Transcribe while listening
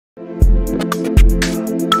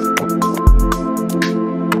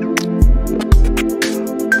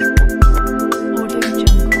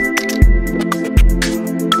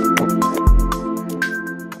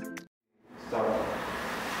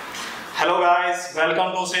guys,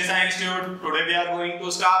 welcome to Shree Institute. Today we are going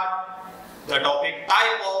to start the topic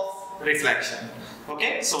type of reflection.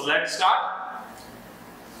 Okay, so let's start.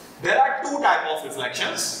 There are two types of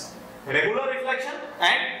reflections: regular reflection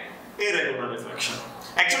and irregular reflection.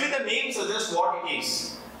 Actually, the name suggests what it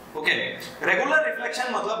is. Okay, regular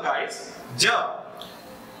reflection मतलब guys, जब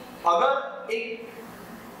अगर एक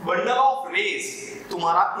bundle of raise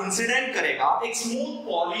तुम्हारा incident करेगा एक smooth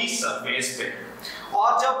polish surface पे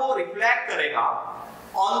और जब वो रिफ्लेक्ट करेगा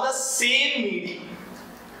on the same medium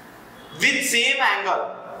with same angle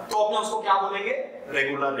तो अपने उसको क्या बोलेंगे?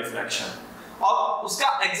 Regular reflection. और उसका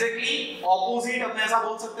एग्जैक्टली ऑपोजिट अपने ऐसा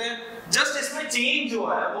बोल सकते हैं। जस्ट इसमें चेंज जो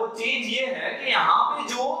है वो चेंज ये है कि यहाँ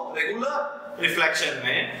पे जो रेगुलर रिफ्लेक्शन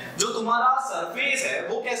में जो तुम्हारा सरफेस है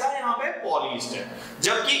वो कैसा है? यहाँ पे पॉलिश्ड है,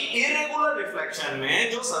 जबकि इरेगुलर रिफ्लेक्शन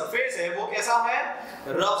में जो सरफेस है वो कैसा है?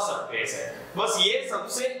 रफ सरफेस है। बस ये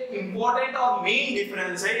सबसे इंपॉर्टेंट और मेन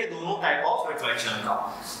डिफरेंस है ये दोनों टाइप ऑफ रिफ्लेक्शन का।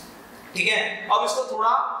 ठीक है, अब इसको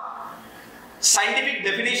थोड़ा साइंटिफिक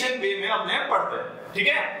डेफिनेशन वे में अपने पढ़ते हैं। ठीक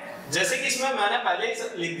है, जैसे कि इसमें मैंने पहले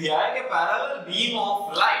लिख दिया है कि पैरेलल बीम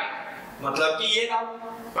ऑफ लाइट, मतलब कि ये ना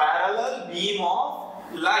पैरेलल बीम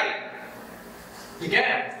ऑफ लाइट, ठीक है,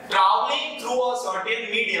 travelling through a certain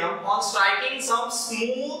medium on striking some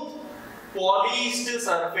smooth polished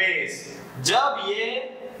surface. जब ये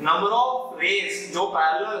नंबर ऑफ रेज जो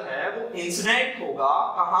पैरेलल है वो इंसिडेंट होगा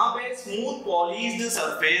कहां पे? स्मूथ पॉलिश्ड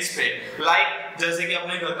सरफेस पे। लाइक जैसे कि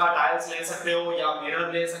अपने घर का टाइल्स ले सकते हो या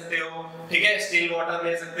मिरर ले सकते हो, ठीक है, स्टिल वाटर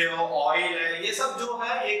ले सकते हो, ऑयल है, ये सब जो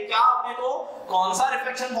है ये क्या अपने को कौन सा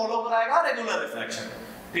रिफ्लेक्शन फॉलो कराएगा? Regular reflection.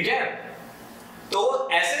 ठीक है, तो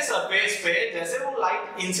ऐसे सरफेस पे जैसे वो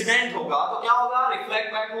लाइट इंसिडेंट होगा तो क्या होगा?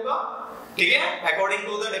 रिफ्लेक्ट बैक होगा। ठीक है, according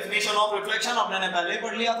to the definition of reflection आपने पहले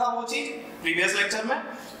पढ़ लिया था वो चीज प्रीवियस लेक्चर में।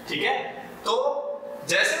 ठीक है, तो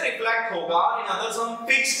जैसे रिफ्लेक्ट होगा in other some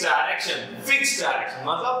fixed direction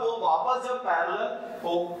मतलब वो वापस जब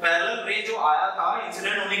पैरेलल रे जो आया था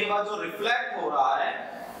इंसिडेंट होने के बाद जो रिफ्लेक्ट हो रहा है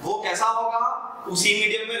वो कैसा होगा? उसी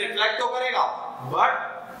मीडियम में रिफ्लेक्ट तो करेगा, but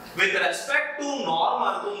with respect to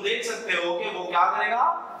normal तुम देख सकते हो कि वो क्या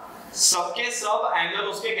करेगा? सबके सब एंगल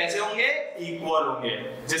उसके कैसे होंगे? इक्वल होंगे,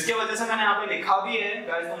 जिसकी वजह से मैंने यहाँ पे लिखा भी है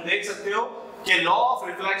गाइस, तुम देख सकते हो कि लॉ ऑफ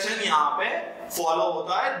रिफ्लेक्शन यहाँ पे फॉलो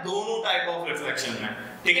होता है दोनों टाइप ऑफ रिफ्लेक्शन में।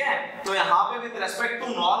 ठीक है, तो यहाँ पे विद रेस्पेक्ट टू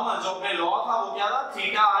नॉर्मल जो अपने लॉ था वो क्या था?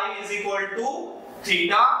 Theta I is equal to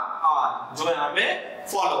theta are, जो यहाँ पे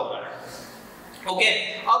फॉलो हो रहा है। ओके,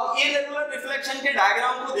 अब इरेगुलर रिफ्लेक्शन के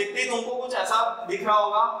डायग्राम को देखते ही तुमको कुछ ऐसा दिख रहा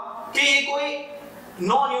होगा कि ये कोई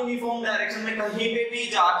नॉन यूनिफॉर्म डायरेक्शन में कहीं पे भी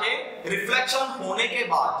जाके रिफ्लेक्शन होने के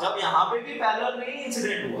बाद जब यहाँ पे भी पैरेलल नहीं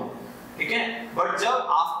इंसिडेंट हुआ, ठीक है, बट जब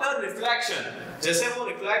आफ्टर रिफ्लेक्शन जैसे वो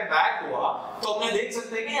रिफ्लेक्ट बैक हुआ तो अपने देख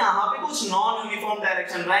सकते हैं कि यहाँ पे कुछ non uniform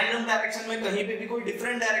direction, random direction में कहीं पे भी कोई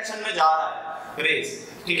डिफरेंट डायरेक्शन में जा रहा है रेस।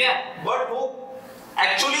 ठीक है, बट वो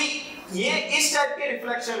एक्चुअली ये इस टाइप के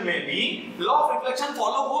रिफ्लेक्शन में भी लॉ ऑफ रिफ्लेक्शन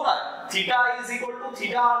फॉलो हो रहा है। Theta I is equal to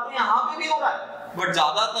theta are तो यहाँ पे भी हो रहा है, बट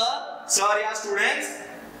ज्यादातर सर या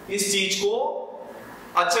स्टूडेंट्स इस चीज को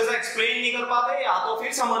अच्छे से एक्सप्लेन नहीं कर पाते या तो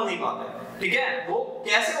फिर समझ नहीं पाते। ठीक है, वो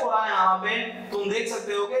कैसे हो रहा है यहाँ पे तुम देख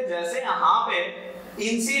सकते हो कि जैसे यहाँ पे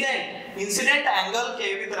इंसिडेंट एंगल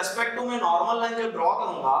के विद रेस्पेक्ट टू मैं नॉर्मल लाइन जब ड्रॉ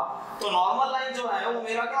करूंगा तो नॉर्मल लाइन जो है वो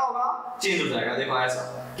मेरा क्या होगा? चेंज हो जाएगा। देखो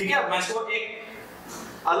ऐसा। ठीक है, मैं इसको एक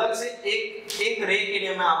अलग से एक रे के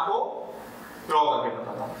लिए मैं आपको ड्रॉ करके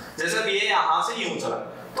बताता हूं। जैसे ये यहां से यूं चला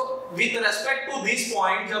तो with respect to this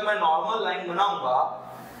point जब मैं नॉर्मल लाइन बनाऊंगा,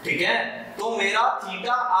 ठीक है, तो मेरा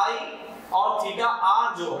थीटा आई और थीटा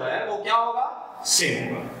आर जो है वो क्या होगा? सेम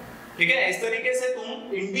होगा। ठीक है, इस तरीके से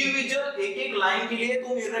तुम इंडिविजुअल एक एक लाइन के लिए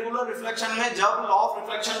तुम इरेगुलर रिफ्लेक्शन में जब लॉ ऑफ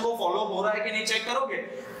रिफ्लेक्शन को फॉलो हो रहा है कि नहीं चेक करोगे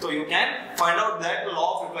तो you can find out that law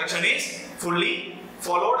of reflection is fully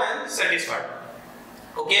followed and satisfied.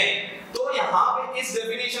 Okay, तो यहाँ पे इस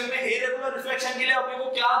डेफिनेशन में इरेगुलर रिफ्लेक्शन के लिए अपने को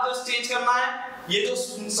क्या जस्ट चेंज करना है? ये जो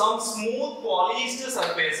सम स्मूथ पॉलिश्ड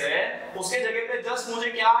सरफेस है उसके जगह पे जस्ट मुझे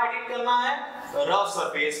क्या एडिट करना है? रफ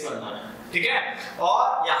सरफेस करना है। ठीक है,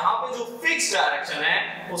 और यहाँ पे जो फिक्स डायरेक्शन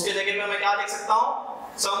है उसके जगह पे मैं क्या लिख सकता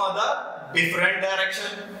हूँ? Some other different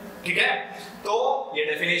direction. ठीक है, तो ये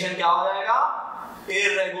डेफिनेशन क्या हो जाएगा?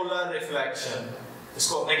 Irregular reflection.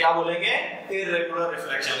 इसको अपने क्या बोलेंगे? Irregular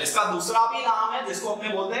reflection. इसका दूसरा भी नाम है जिसको अपने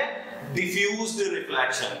बोलते हैं डिफ्यूज्ड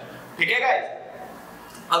रिफ्लेक्शन। ठीक है गाइस,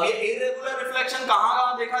 अब ये इरेगुलर रिफ्लेक्शन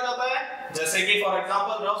कहां-कहां देखा जाता है? जैसे कि फॉर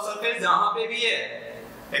एग्जांपल रफ सरफेस जहां पे भी है,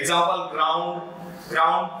 एग्जांपल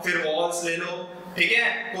ग्राउंड फिर वॉल्स ले लो, ठीक है,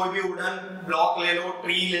 कोई भी वुडन ब्लॉक ले लो,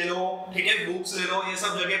 ट्री ले लो, ठीक है, बुक्स ले लो, ये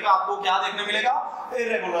सब जगह पे आपको क्या देखने मिलेगा?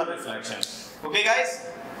 Irregular reflection. ओके गाइस,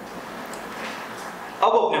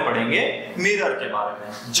 अब अपने पढ़ेंगे मिरर के बारे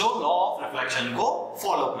में जो लॉ ऑफ रिफ्लेक्शन को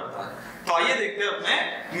फॉलो करता है। तो आइए देखते हैं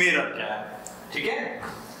अपने मिरर क्या है। ठीक है,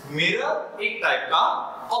 मिरर एक टाइप का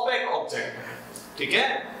ओपेक ऑब्जेक्ट है। ठीक है,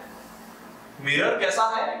 मिरर कैसा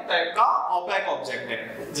है? एक टाइप का ओपेक ऑब्जेक्ट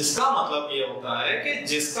है, जिसका मतलब ये होता है कि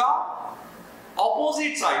जिसका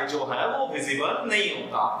ऑपोजिट साइड जो है वो विजिबल नहीं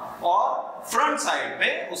होता और फ्रंट साइड पे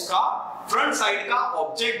उसका फ्रंट साइड का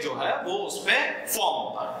ऑब्जेक्ट जो है वो उस पे फॉर्म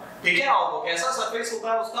होता है। ठीक है, और वो कैसा सरफेस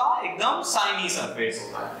होता है? उसका एकदम शाइनी सरफेस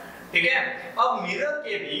होता है। ठीक है, अब मिरर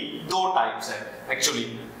के भी दो टाइप्स है एक्चुअली,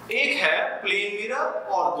 एक है प्लेन मिरर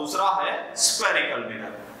और दूसरा है स्फेरिकल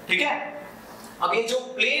मिरर। ठीक है, अब ये जो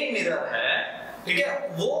प्लेन मिरर है, ठीक है,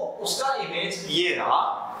 वो उसका इमेज ये रहा,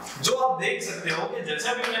 जो आप देख सकते हो कि जैसे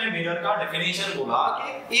अभी मैंने मिरर का डेफिनेशन बोला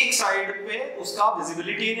कि एक साइड पे उसका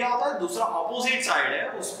विजिबिलिटी एरिया होता है, दूसरा ऑपोजिट साइड है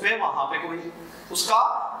उस पे वहां पे कोई उसका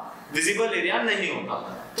विजिबल एरिया नहीं होता।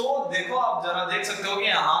 तो देखो आप जरा देख सकते हो कि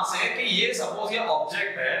यहाँ से कि ये सपोज ये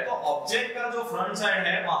ऑब्जेक्ट है, तो ऑब्जेक्ट का जो फ्रंट साइड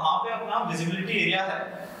है वहां पे अपना विजिबिलिटी एरिया है।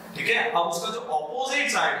 ठीक है, अब उसका जो ऑपोजिट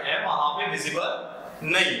साइड है वहां पे विजिबल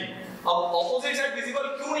नहीं। अब ऑपोजिट साइड विजिबल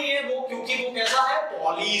क्यों नहीं है? वो क्योंकि वो कैसा है?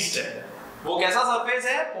 पॉलिश्ड है। वो कैसा सरफेस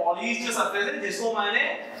है? पॉलिश्ड सरफेस है, जिसको मैंने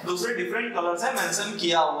दूसरे डिफरेंट कलर से मेंशन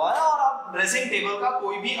किया हुआ है। और आप ड्रेसिंग टेबल का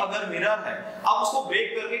कोई भी अगर मिरर है, आप उसको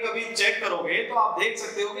ब्रेक करके कभी चेक करोगे तो आप देख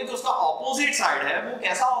सकते हो कि जो उसका ऑपोजिट साइड है वो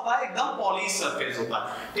कैसा होता है? एकदम पॉलिश सरफेस होता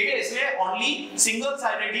है। ठीक है, इसलिए ओनली सिंगल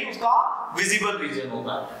साइडेड ही उसका विजिबल रीजन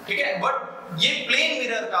होता है। ठीक है, बट ये प्लेन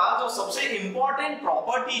मिरर का जो सबसे इंपॉर्टेंट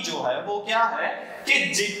प्रॉपर्टी जो है वो क्या है कि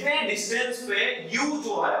जितने डिस्टेंस पे u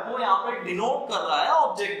जो है वो यहाँ पे डिनोट कर रहा है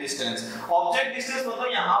ऑब्जेक्ट डिस्टेंस। ऑब्जेक्ट डिस्टेंस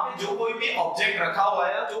मतलब यहाँ पे जो कोई भी ऑब्जेक्ट रखा हुआ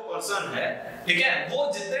है, जो पर्सन है, ठीक है,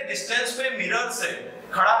 वो जितने डिस्टेंस पे मिरर से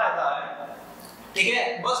खड़ा रहता है, ठीक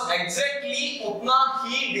है, बस एग्जैक्टली उतना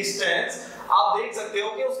ही डिस्टेंस आप देख सकते हो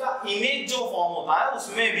कि उसका इमेज जो फॉर्म होता है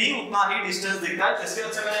उसमें भी उतना ही डिस्टेंस दिखता है, जिसके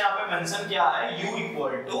वजह से मैंने यहाँ पे मेंशन किया है u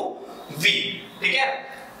 = v। ठीक है,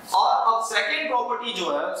 और अब सेकंड प्रॉपर्टी जो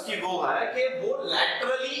है उसकी वो है कि वो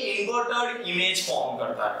लैटरली इन्वर्टेड इमेज फॉर्म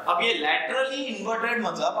करता है। अब ये लैटरली इन्वर्टेड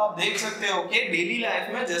मतलब आप देख सकते हो कि डेली लाइफ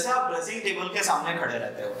में जैसे आप ड्रेसिंग टेबल के सामने खड़े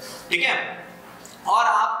रहते हो, ठीक है, और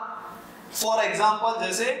आप फॉर एग्जांपल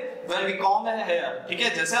जैसे व्हेन वी कॉम्ब हेयर, ठीक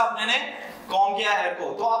है, जैसे आपने कॉम्ब किया हेयर को,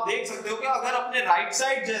 तो आप देख सकते हो कि अगर अपने राइट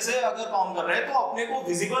साइड जैसे अगर कॉम्ब कर रहे हैं तो अपने को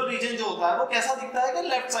विजिबल रीजन जो होता है वो कैसा दिखता है कि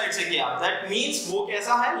लेफ्ट साइड से किया। दैट मींस वो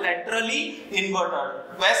कैसा है? Laterally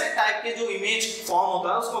inverted. वैसे टाइप के जो इमेज फॉर्म होता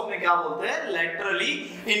है उसको अपने क्या बोलते हैं? Laterally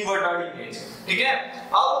inverted image. ठीक है,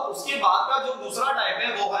 अब उसके बाद का जो दूसरा टाइप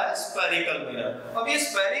है वो है स्फेरिकल मिरर। अब ये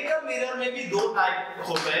स्फेरिकल मिरर में भी दो टाइप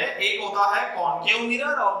होते हैं, एक होता है कॉनकेव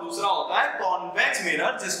मिरर और दूसरा होता है कॉन्वेक्स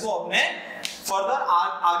मिरर, जिसको अपने फर्दर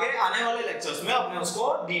आगे आने वाले लेक्चर्स में अपने उसको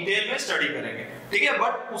डिटेल में स्टडी करेंगे। ठीक है,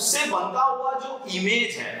 बट उससे बनता हुआ जो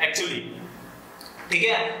इमेज है एक्चुअली, ठीक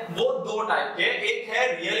है, वो दो टाइप के, एक है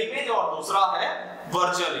रियल इमेज और दूसरा है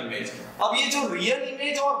वर्चुअल इमेज। अब ये जो रियल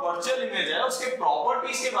इमेज और वर्चुअल इमेज है उसके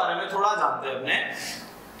प्रॉपर्टीज के बारे में थोड़ा जानते हैं अपने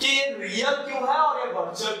कि ये रियल क्यों है और ये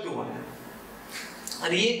वर्चुअल क्यों है।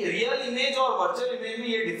 रियल इमेज और वर्चुअल इमेज में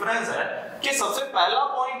ये डिफरेंस है कि सबसे पहला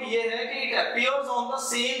पॉइंट ये है कि it appears on the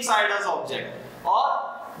same side as object,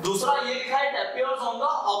 और दूसरा ये लिखा है it appears on the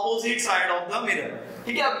opposite side of the mirror.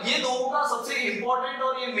 ठीक है, अब ये दोनों का सबसे इंपॉर्टेंट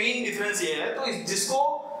और ये मेन डिफरेंस ये है, तो जिसको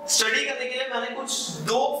स्टडी करने के लिए मैंने कुछ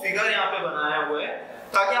दो फिगर यहाँ पे बनाए हुए हैं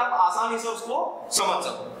ताकि आप आसानी से उसको समझ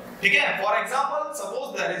सको। ठीक है, for example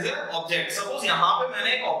suppose there is a object, suppose यहाँ पे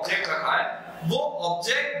मैंने एक ऑब्जेक्ट रखा है, वो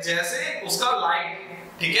ऑब्जेक्ट जैसे उसका लाइट,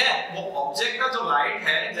 ठीक है, वो ऑब्जेक्ट का जो लाइट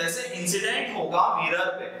है जैसे इंसिडेंट होगा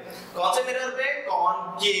मिरर पे, कौन से मिरर पे?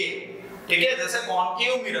 कॉनकेव। ठीक है, जैसे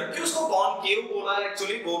कॉनकेव मिरर, क्यों उसको कॉनकेव बोला है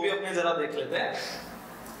एक्चुअली वो भी अपने जरा देख लेते हैं।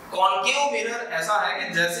 कॉनकेव मिरर ऐसा है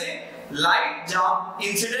कि जैसे लाइट जब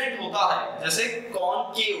इंसिडेंट होता है, जैसे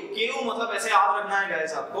कॉनकेव, केव मतलब ऐसे याद रखना है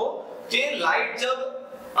गाइस आपको कि लाइट जब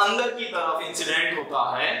अंदर की तरफ इंसिडेंट होता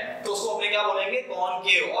है तो उसको अपने क्या बोलेंगे?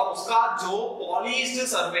 कॉनकेव, और उसका जो पॉलिश्ड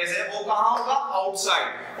सरफेस है वो कहां होगा?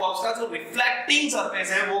 आउटसाइड, और उसका जो रिफ्लेक्टिंग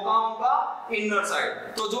सरफेस है वो कहां होगा? Inner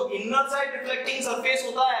side. तो जो इनर साइड रिफ्लेक्टिंग सरफेस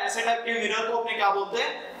होता है ऐसे टाइप के मिरर को अपने क्या बोलते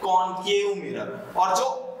हैं? कॉनकेव मिरर, और जो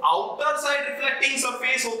आउटर साइड रिफ्लेक्टिंग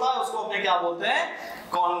सरफेस होता है उसको अपने क्या बोलते हैं?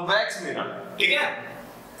 Convex mirror. ठीक है,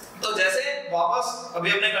 तो जैसे वापस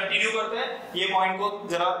अभी अपने कंटिन्यू करते हैं ये पॉइंट को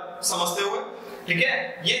जरा समझते हुए। ठीक है,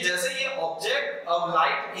 ये जैसे ये ऑब्जेक्ट अब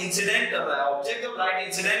लाइट इंसिडेंट कर रहा है, ऑब्जेक्ट जब लाइट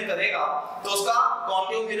इंसिडेंट करेगा तो उसका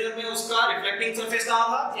कॉनकेव मिरर में उसका रिफ्लेक्टिंग सरफेस कहां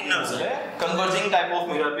था? Inner side. Converging type of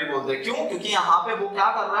mirror भी बोलते हैं, क्यों? क्योंकि यहाँ पे वो क्या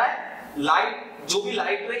कर रहा है? लाइट जो भी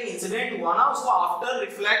लाइट रे इंसिडेंट हुआ ना, उसको after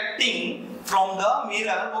reflecting from the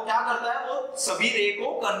mirror वो क्या करता है, वो सभी रे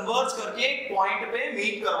को कन्वर्ज करके एक पॉइंट पे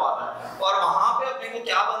मीट करवाता है और वहां पे अपने को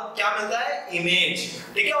क्या मिलता है, इमेज।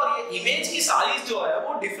 ठीक है, और ये इमेज की साइज जो है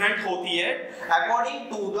वो डिफरेंट होती है according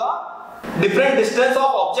to the different distance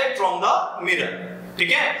of object from the mirror.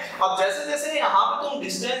 ठीक है, अब जैसे जैसे यहाँ पे तुम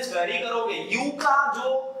डिस्टेंस वेरी करोगे, u का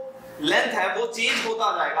जो लेंथ है वो चेंज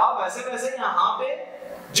होता जाएगा, वैसे वैसे यहाँ पे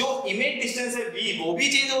जो इमेज डिस्टेंस है v वो भी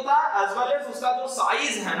चेंज होता है, एज वेल एज उसका जो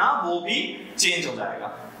साइज है ना वो भी चेंज हो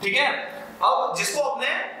जाएगा। ठीक है, अब जिसको अपने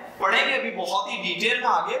पढ़ेंगे अभी बहुत ही डिटेल में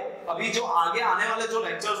आगे, अभी जो आगे आने वाले जो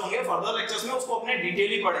लेक्चर्स होंगे फर्दर लेक्चर्स में उसको अपने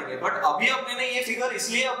डिटेल ही पढ़ेंगे, बट अभी अपने ने ये फिगर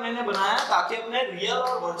इसलिए अपने ने बनाया ताकि अपने रियल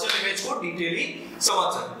और वर्चुअल इमेज को डिटेली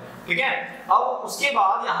समझ सकें। ठीक है, अब उसके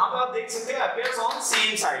बाद यहाँ पे आप देख सकते हो अपीयर्स ऑन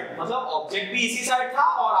सेम साइड, मतलब ऑब्जेक्ट भी इसी साइड था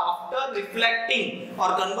और आफ्टर रिफ्लेक्टिंग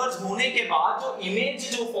और कन्वर्ज होने के बाद जो इमेज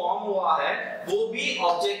जो फॉर्म हुआ है वो भी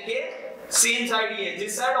ऑब्जेक्ट के सेम साइड ही है,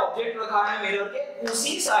 जिस साइड ऑब्जेक्ट रखा है मिरर के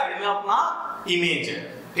उसी साइड में अपना इमेज है।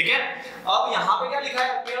 ठीक है, अब यहाँ पे क्या लिखा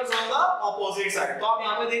है, appears on the opposite side, तो आप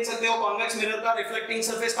यहाँ पे देख सकते हो कॉन्वेक्स मिरर का रिफ्लेक्टिंग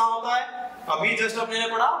सरफेस कहाँ होता है, अभी जस्ट अपने ने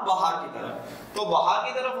पढ़ा बाहर की तरफ, तो बाहर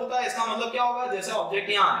की तरफ होता है, इसका मतलब क्या होगा, जैसे ऑब्जेक्ट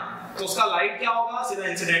यहाँ है तो उसका लाइट क्या होगा, सीधा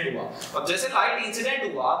इंसिडेंट हुआ, और जैसे लाइट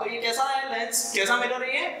इंसिडेंट हुआ तो ये कैसा है लेंस, कैसा मिरर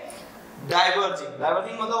है ये, डाइवर्जिंग।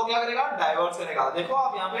 डाइवर्जिंग मतलब वो क्या करेगा, डाइवर्ज करेगा। देखो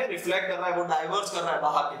आप यहाँ पे रिफ्लेक्ट कर रहा है, वो डाइवर्ज कर रहा है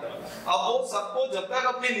बाहर की तरफ। अब वो सबको जब तक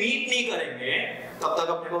अपने मीट नहीं करेंगे तब तक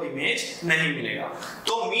अपने को इमेज नहीं मिलेगा,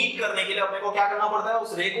 तो मीट करने के लिए अपने को क्या करना पड़ता है,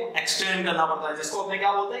 उस रे को एक्सटेंड करना पड़ता है, जिसको अपने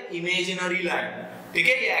क्या बोलते हैं, इमेजिनरी लाइन। ठीक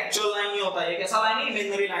है, ये एक्चुअल लाइन नहीं होता, ये कैसा लाइन है,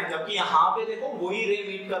 इमेजिनरी लाइन, जबकि यहाँ पे देखो वही रे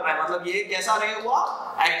मीट कर रहा है, मतलब ये कैसा रे हुआ,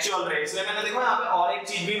 एक्चुअल रे। इसलिए मैंने देखो यहाँ पे और एक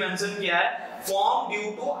चीज भी मेंशन किया है, form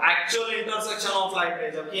due to actual intersection of light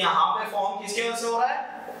रे, जबकि यहाँ पे फॉर्म किसकी वजह से हो रहा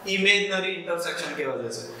है, इमेजिनरी इंटरसेक्शन की वजह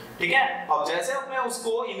से। ठीक है, अब जैसे अपने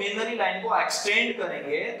उसको इमेजिनरी लाइन को एक्सटेंड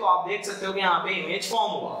करेंगे तो आप देख सकते हो कि यहाँ पे इमेज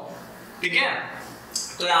फॉर्म हुआ। ठीक है,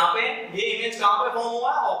 तो यहाँ पे ये इमेज कहाँ पे फॉर्म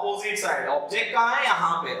हुआ है, ऑपोजिट साइड, ऑब्जेक्ट कहाँ है,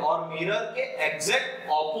 यहाँ पे, और मिरर के एग्जैक्ट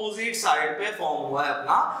ऑपोजिट साइड पे फॉर्म हुआ है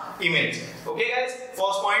अपना image. Okay guys,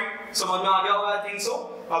 first point समझ में आ गया होगा, आई थिंक सो।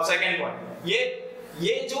 अब सेकंड पॉइंट,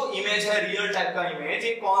 ये जो इमेज है रियल टाइप का इमेज,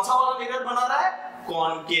 ये कौन सा वाला मिरर बना रहा है,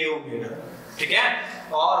 कॉनकेव मिरर। ठीक है,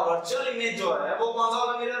 और वर्चुअल इमेज जो है वो कौन सा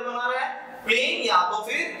वाला मिरर बना रहा है, प्लेन या तो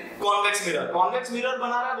फिर कॉन्वेक्स मिरर। कॉन्वेक्स मिरर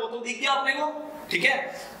बना रहा है वो तो दिख गया अपने को, ठीक है,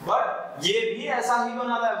 बट ये भी ऐसा ही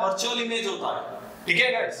बना रहा है, वर्चुअल इमेज होता है। ठीक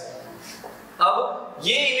है गाइस, अब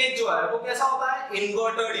ये इमेज जो है वो कैसा होता है,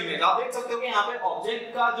 इन्वर्टेड इमेज। आप देख सकते हो कि यहाँ पे ऑब्जेक्ट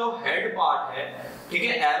का जो हेड पार्ट है, ठीक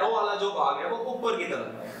है, एरो वाला जो भाग है वो ऊपर की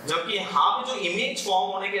तरफ, जबकि यहाँ पे जो इमेज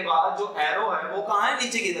फॉर्म होने के बाद जो एरो है वो कहाँ है,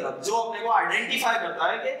 नीचे की तरफ, जो अपने को आइडेंटिफाई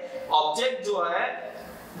करता है कि ऑब्जेक्ट जो है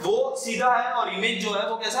वो सीधा है और इमेज जो है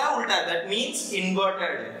वो कैसा है, उल्टा है, दैट मींस इन्वर्टेड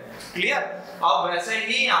है। क्लियर। अब वैसे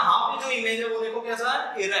ही यहाँ पे जो इमेज है वो देखो कैसा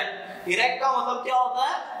है, इरेक्ट। इरेक्ट का मतलब क्या होता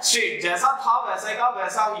है, स्ट्रेट, जैसा था वैसे का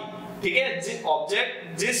वैसा ही। ठीक है,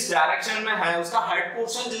 ऑब्जेक्ट जिस डायरेक्शन में है, उसका हेड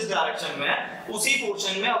पोर्शन जिस डायरेक्शन में है, उसी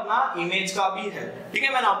पोर्शन में अपना इमेज का भी है। ठीक है,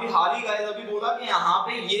 मैंने अभी हाल ही गाइस अभी बोला कि यहाँ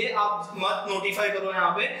पे ये आप मत नोटिफाई करो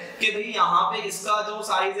यहाँ पे कि भाई यहाँ पे इसका जो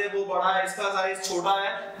साइज है वो बड़ा है, इसका साइज छोटा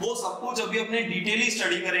है, वो सब कुछ अभी अपने डिटेली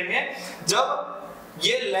स्टडी करेंगे। जब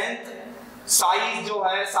ये लेंथ, साइज जो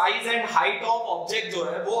है, size and height of object जो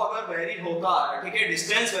है वो अगर वेरी होता है, ठीक है,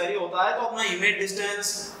 डिस्टेंस वेरी होता है, तो अपना इमेज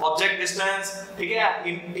डिस्टेंस, ऑब्जेक्ट डिस्टेंस, ठीक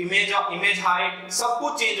है, इमेज हाइट, सब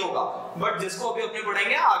कुछ चेंज होगा, बट जिसको अभी अपने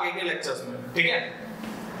पढ़ेंगे आगे के लेक्चर्स में। ठीक है,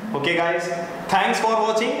 okay guys, thanks for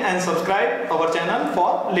watching and subscribe our channel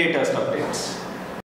for latest updates.